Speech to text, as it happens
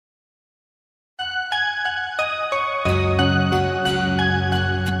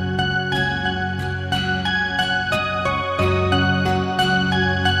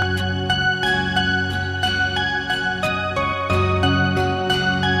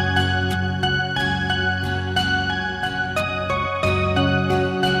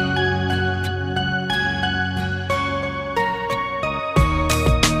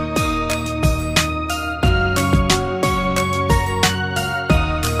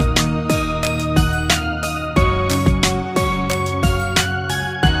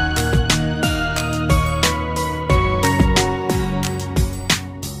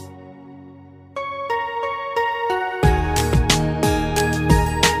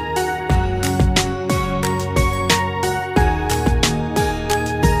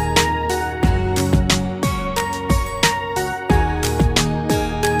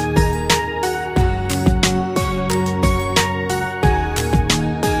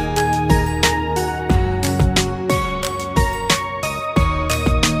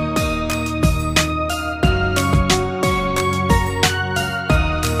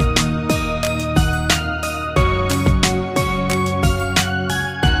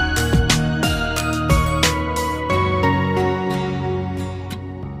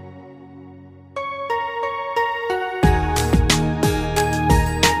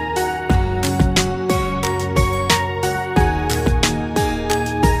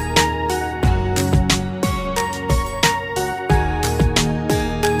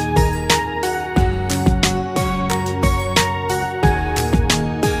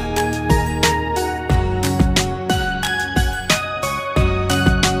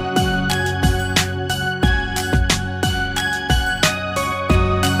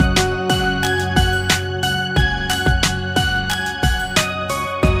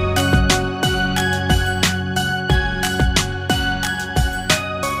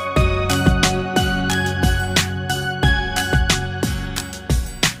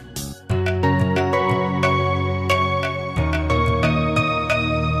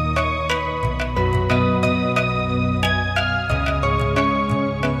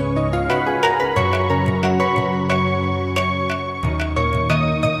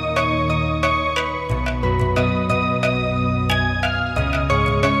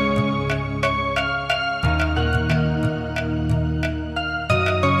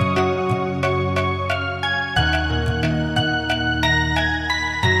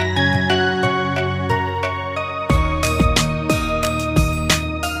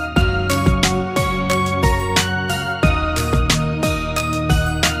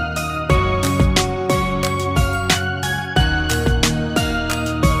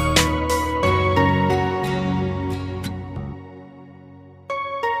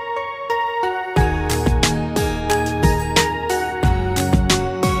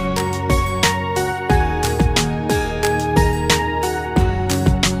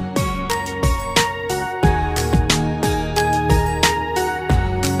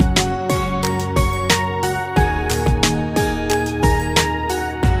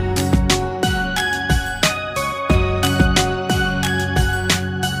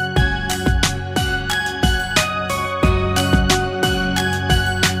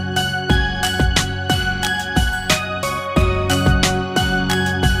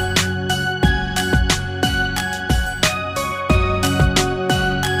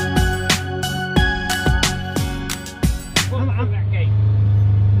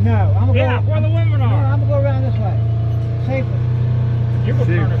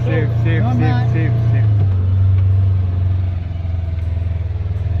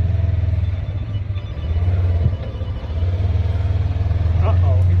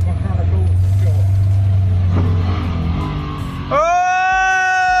Uh-oh, he's going to turn us over the shore.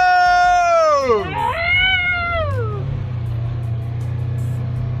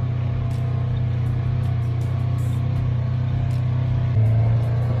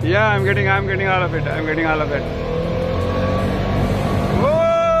 Yeah, I'm getting all of it. I'm getting all of it. Whoa!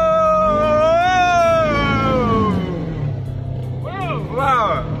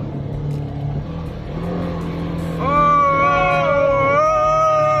 Wow!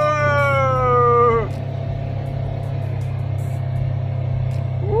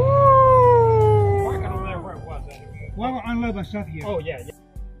 Parking over there where it was anyway. Well, I'm unload my stuff here. Oh, yeah, yeah.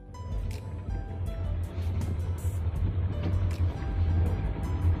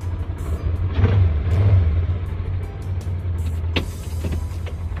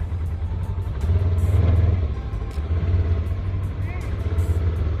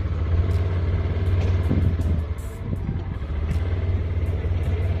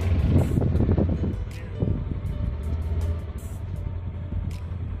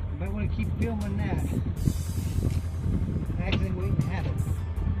 Might want to keep filming that. Actually waiting to happen.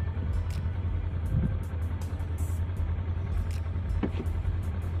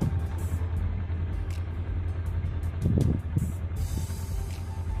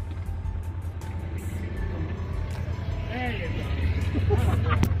 There you go.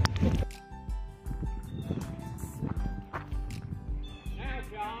 Now,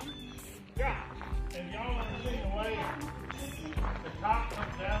 John, if y'all want to see the way the top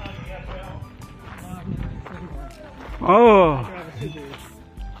comes down on the FL. Oh!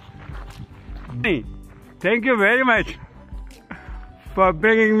 Thank you very much for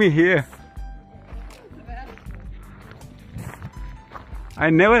bringing me here. I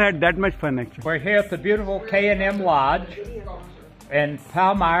never had that much fun actually. We're here at the beautiful K&M Lodge in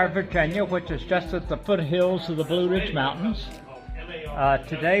Palmyra, Virginia, which is just at the foothills of the Blue Ridge Mountains.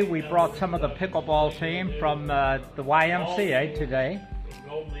 Today we brought some of the pickleball team from the YMCA today.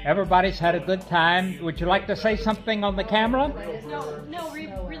 Everybody's had a good time. Would you like to say something on the camera? No,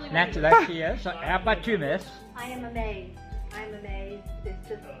 really. Naturally, there she is. How about you, miss? I am amazed. I'm amazed. It's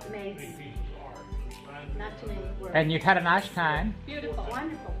just amazing. Not too many words. And you've had a nice time. Beautiful.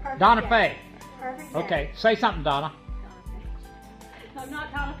 Wonderful. Perfect. Donna day. Faye. Perfect. day. Okay, say something, Donna. I'm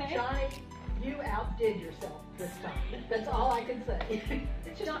not Donna Faye. Johnny, you outdid yourself this time. That's all I can say.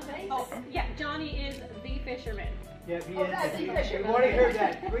 It's just amazing. Oh, yeah, Johnny is the fisherman. Yep, he Oh, that's the fisher. We've already heard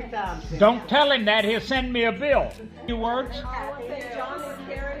that 3 times. Don't tell him that. He'll send me a bill. Few words? I want to thank John and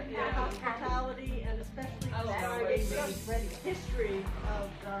Karen for their hospitality and especially for the history of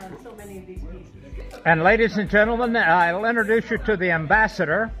so many of these pieces. And ladies and gentlemen, I'll introduce you to the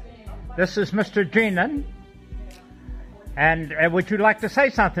ambassador. This is Mr. Geenan. And would you like to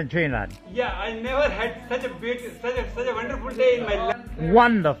say something, Geenan? Yeah, I never had such a wonderful day in my life.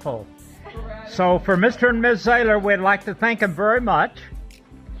 Wonderful. So for Mr. and Ms. Zaylor, we'd like to thank them very much.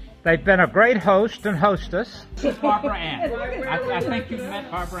 They've been a great host and hostess. This is Barbara Ann. I think you've met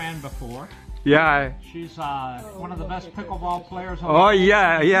Barbara Ann before. Yeah. She's one of the best pickleball players. Oh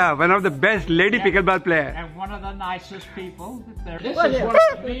yeah, one of the best lady pickleball player. And one of the nicest people. This is one of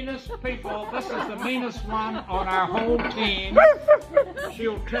the meanest people. This is the meanest one on our whole team.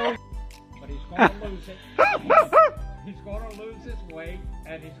 She'll tell, but he's going to lose it. He's going to lose his weight,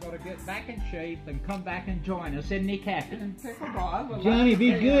 and he's going to get back in shape and come back and join us, isn't he, Cathy? Johnny,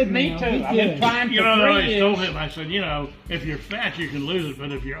 be good, Me man. too. Be I've been good. trying for You know, I 3 always years. told him, I said, you know, if you're fat, you can lose it,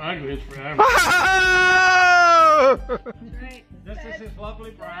 but if you're ugly, it's forever. This is his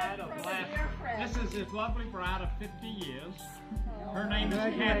lovely bride of 50 years. Her name is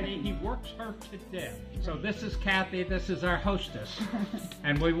Cathy. He works her to death. So this is Cathy. This is our hostess.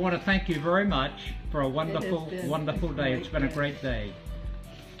 And we want to thank you very much for a wonderful, wonderful day. It's been a great day.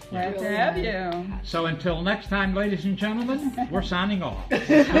 Glad to have you. So until next time, ladies and gentlemen, we're signing off.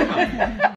 Goodbye.